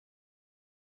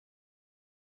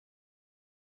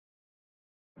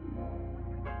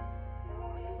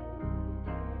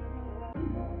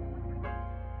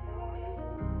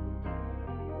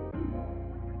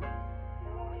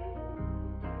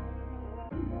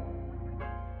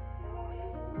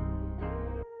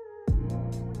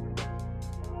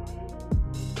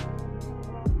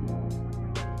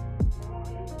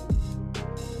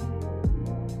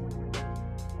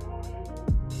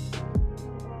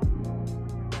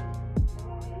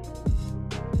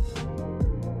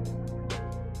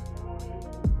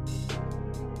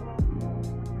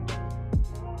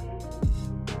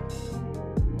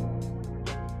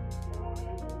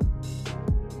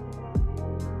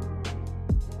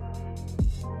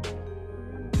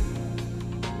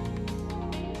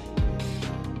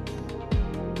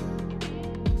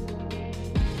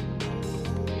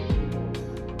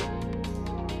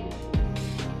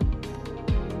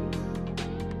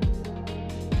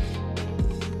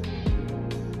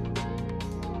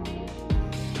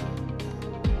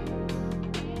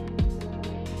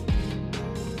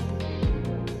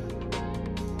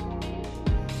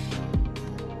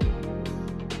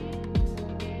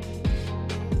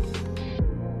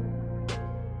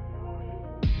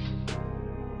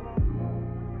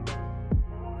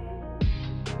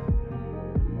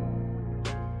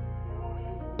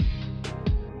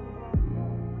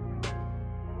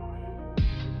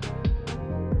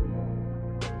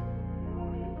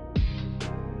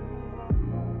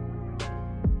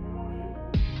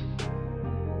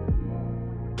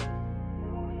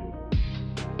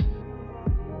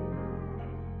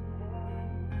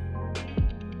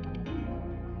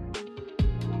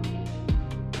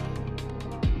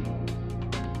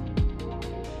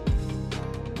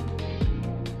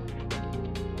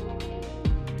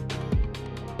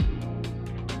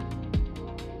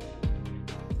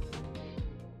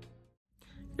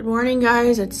Good morning,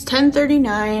 guys. It's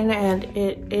 10:39 and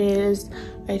it is,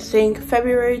 I think,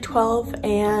 February 12th,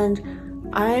 and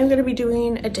I'm gonna be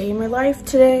doing a day in my life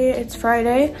today. It's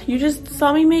Friday. You just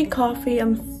saw me make coffee.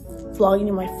 I'm vlogging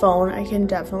on my phone. I can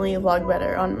definitely vlog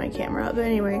better on my camera, but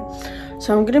anyway.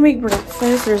 So I'm gonna make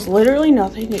breakfast. There's literally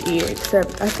nothing to eat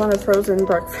except I found a frozen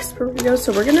breakfast burrito,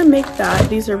 so we're gonna make that.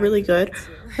 These are really good.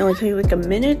 They only take like a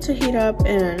minute to heat up,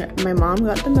 and my mom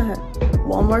got them at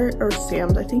Walmart or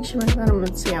Sam's. I think she might have got them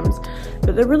at Sam's,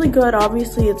 but they're really good.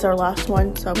 Obviously it's our last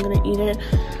one, so I'm gonna eat it.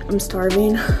 I'm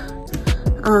starving.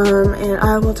 And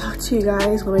I will talk to you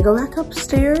guys when we go back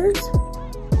upstairs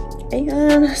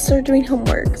and start doing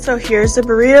homework. So here's the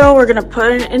burrito. We're gonna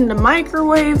put it in the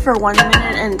microwave for 1 minute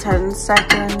and 10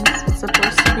 seconds. It's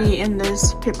supposed to be in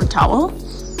this paper towel.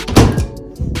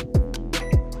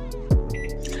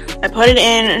 I put it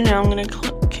in and now I'm gonna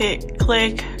click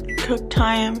cook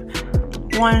time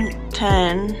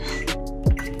 1:10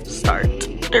 start.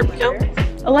 There we go.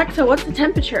 Alexa, what's the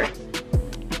temperature?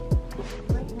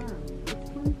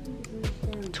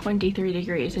 23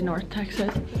 degrees in North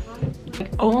Texas.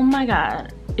 Oh my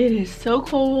god, it is so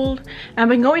cold. I've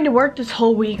been going to work this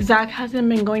whole week. Zach hasn't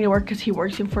been going to work because he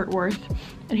works in Fort Worth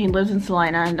and he lives in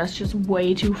Salina, and that's just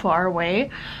way too far away.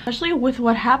 Especially with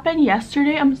what happened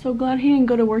yesterday. I'm so glad he didn't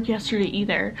go to work yesterday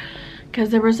either,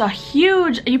 because there was a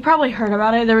huge, you probably heard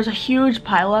about it, there was a huge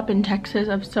pileup in Texas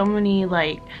of so many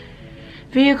like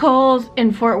vehicles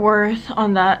in Fort Worth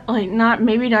on that, like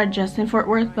maybe not just in Fort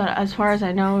Worth, but as far as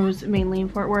I know it was mainly in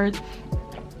Fort Worth.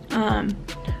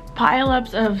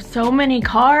 Pileups of so many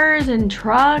cars and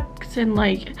trucks and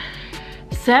like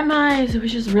semis. It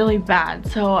was just really bad.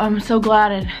 So I'm so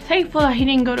glad and thankful that he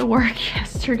didn't go to work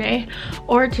yesterday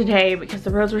or today, because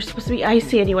the roads were supposed to be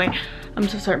icy anyway. I'm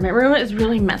so sorry, my room is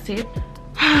really messy.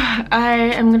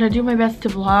 I am gonna do my best to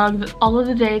vlog all of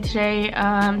the day today.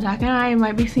 Zach and I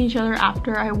might be seeing each other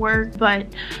after I work, but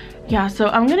yeah, so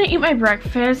I'm gonna eat my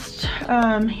breakfast.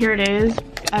 Here it is.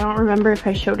 I don't remember if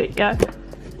I showed it yet.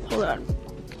 Hold on.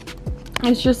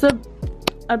 It's just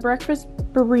a breakfast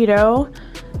burrito,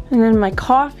 and then my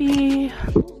coffee.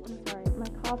 My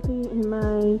coffee in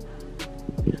my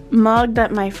mug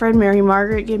that my friend Mary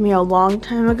Margaret gave me a long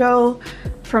time ago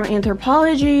from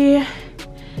Anthropology.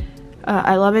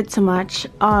 I love it so much.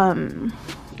 And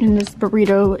this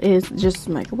burrito is just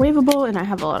microwavable, and I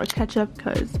have a lot of ketchup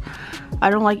because I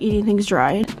don't like eating things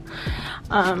dry.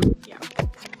 Yeah.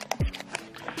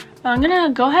 I'm gonna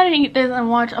go ahead and eat this and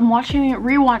watch. I'm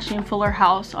rewatching Fuller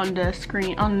House on the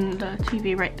screen, on the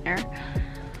TV right there.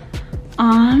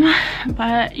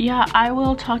 But yeah, I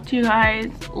will talk to you guys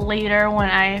later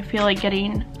when I feel like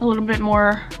getting a little bit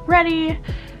more ready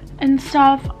and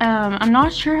stuff. I'm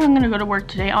not sure how I'm gonna go to work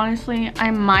today, honestly. I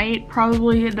might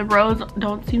probably, the roads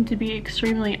don't seem to be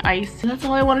extremely icy. That's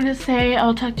all I wanted to say.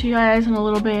 I'll talk to you guys in a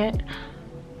little bit.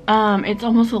 It's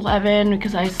almost 11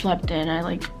 because I slept in.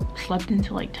 I slept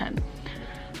until like 10.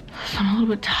 So I'm a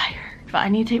little bit tired, but I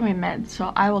need to take my meds,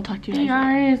 so I will talk to you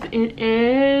guys. It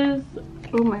is,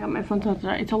 oh my god, my phone's not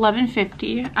done. It's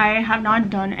 11:50. I have not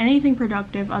done anything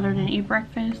productive other than eat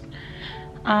breakfast.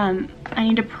 I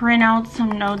need to print out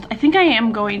some notes. I think I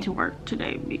am going to work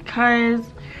today because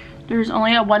there's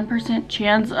only a 1%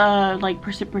 chance of like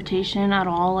precipitation at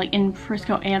all, like in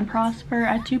Frisco and Prosper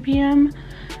at 2 p.m.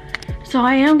 So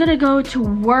I am gonna go to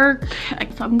work.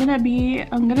 So I'm gonna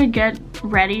get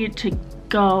ready to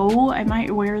go. I might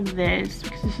wear this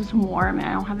because this is warm and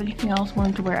I don't have anything else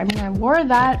warm to wear. I mean, I wore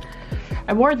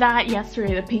that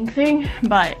yesterday, the pink thing,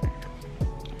 but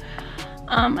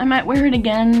I might wear it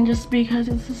again just because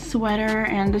it's a sweater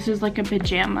and this is like a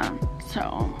pajama,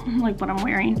 so like what I'm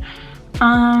wearing.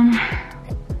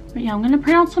 But yeah, I'm gonna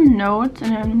print out some notes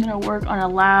and I'm gonna work on a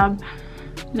lab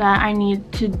that I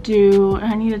need to do.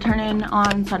 I need to turn in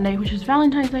on Sunday, which is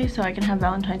Valentine's Day, so I can have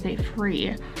Valentine's Day free.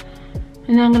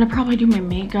 And then I'm gonna probably do my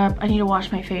makeup. I need to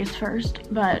wash my face first,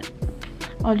 but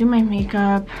I'll do my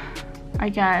makeup, I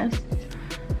guess.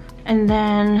 And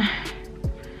then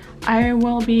I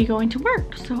will be going to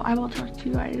work, so I will talk to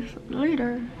you guys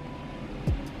later.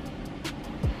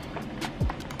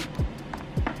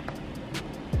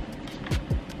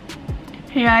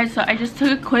 Hey guys, so I just took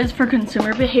a quiz for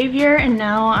consumer behavior, and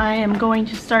now I am going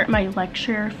to start my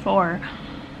lecture for,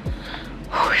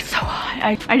 oh, it's so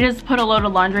hot. I just put a load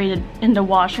of laundry in the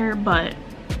washer, but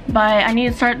I need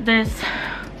to start this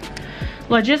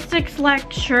logistics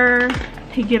lecture.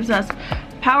 He gives us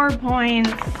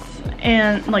PowerPoints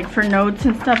and like for notes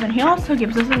and stuff, and he also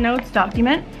gives us a notes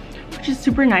document, which is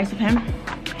super nice of him.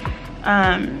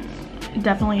 It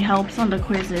definitely helps on the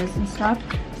quizzes and stuff.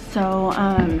 So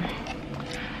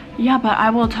yeah, but I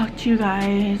will talk to you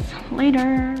guys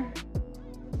later.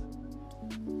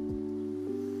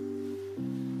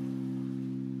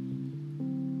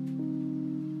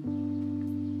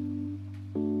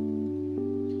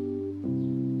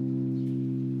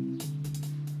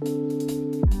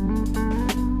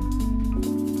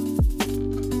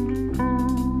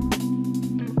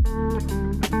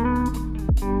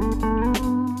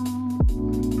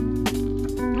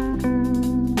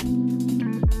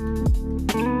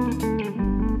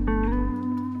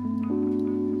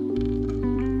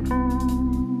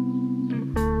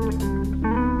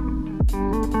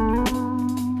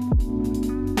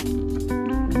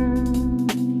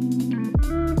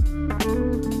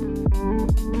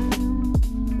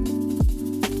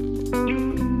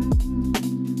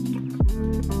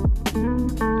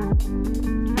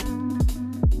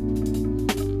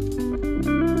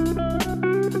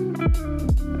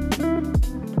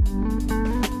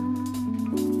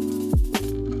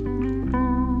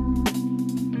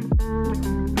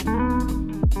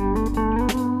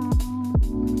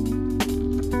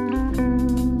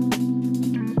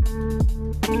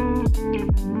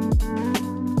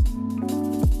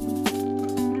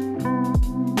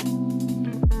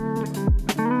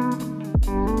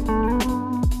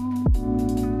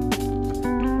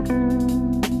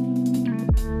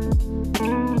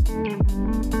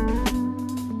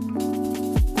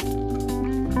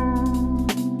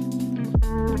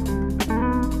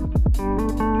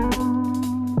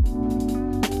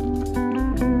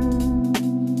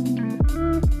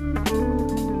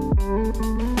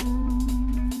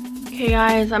 Okay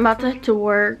guys, I'm about to head to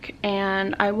work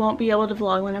and I won't be able to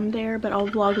vlog when I'm there, but I'll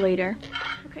vlog later.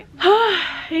 Okay.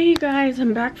 Hey you guys,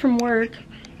 I'm back from work.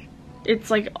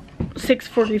 It's like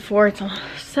 6:44, it's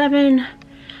 7. And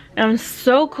I'm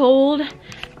so cold.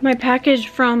 My package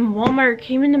from Walmart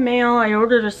came in the mail. I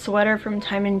ordered a sweater from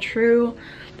Time and True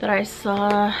that I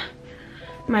saw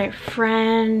my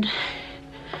friend.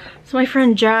 So my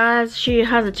friend Jazz, she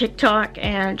has a TikTok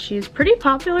and she's pretty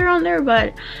popular on there,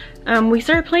 but we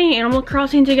started playing Animal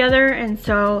Crossing together, and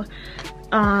so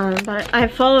but I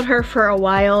followed her for a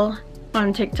while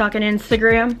on TikTok and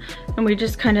Instagram, and we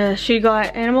just she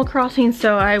got Animal Crossing,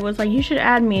 so I was like, you should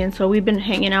add me, and so we've been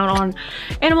hanging out on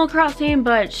Animal Crossing.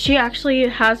 But she actually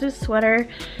has this sweater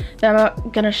that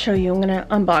I'm gonna show you. I'm gonna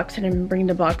unbox it and bring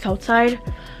the box outside.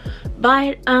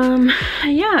 But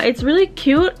yeah, it's really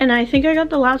cute, and I think I got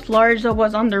the last large that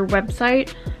was on their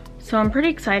website, so I'm pretty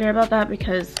excited about that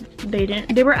because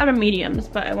they were out of mediums,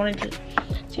 but I wanted to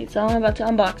see, so I'm about to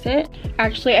unbox it.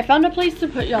 Actually, I found a place to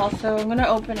put y'all, so I'm gonna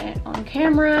open it on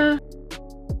camera.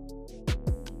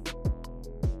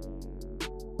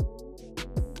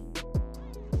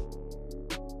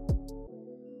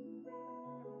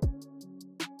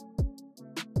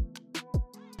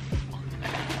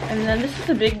 And then this is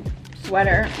a big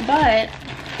sweater, but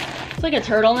it's like a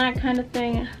turtleneck kind of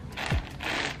thing.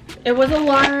 It was a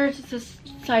large, it's a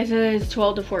sizes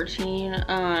 12 to 14.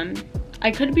 I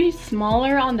could be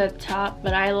smaller on the top,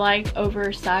 but I like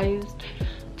oversized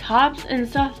tops and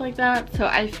stuff like that, so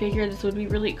I figured this would be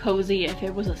really cozy if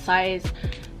it was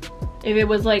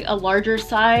like a larger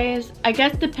size. I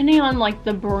guess depending on like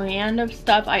the brand of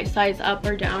stuff, I size up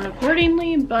or down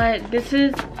accordingly, but this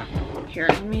is, here,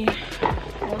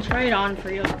 I'll try it on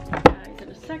for you guys in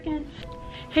a second.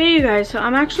 Hey you guys, so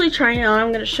I'm actually trying it on.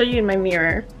 I'm gonna show you in my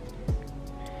mirror.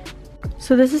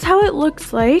 So this is how it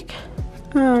looks like.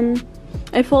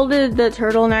 I folded the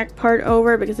turtleneck part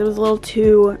over because it was a little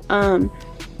too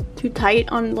tight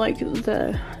on like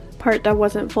the part that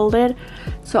wasn't folded.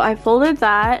 So I folded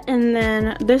that, and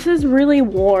then this is really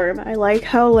warm. I like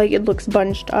how like it looks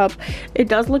bunched up. It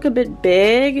does look a bit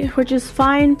big, which is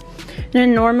fine. And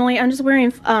then normally I'm just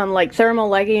wearing like thermal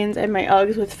leggings and my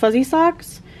Uggs with fuzzy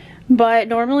socks. But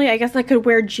normally I guess I could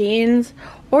wear jeans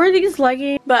or these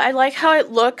leggings. But I like how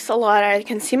it looks a lot. I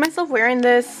can see myself wearing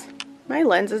this. My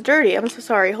lens is dirty. I'm so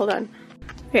sorry. Hold on.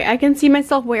 Okay, I can see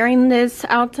myself wearing this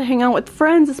out to hang out with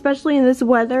friends, especially in this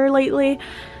weather lately.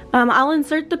 I'll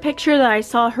insert the picture that I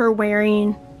saw her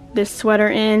wearing this sweater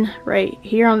in right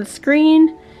here on the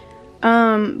screen.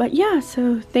 But yeah,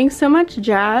 so thanks so much,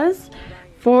 Jazz,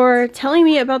 for telling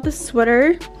me about this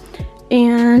sweater.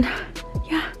 And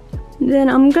yeah, then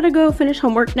I'm gonna go finish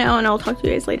homework now, and I'll talk to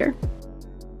you guys later.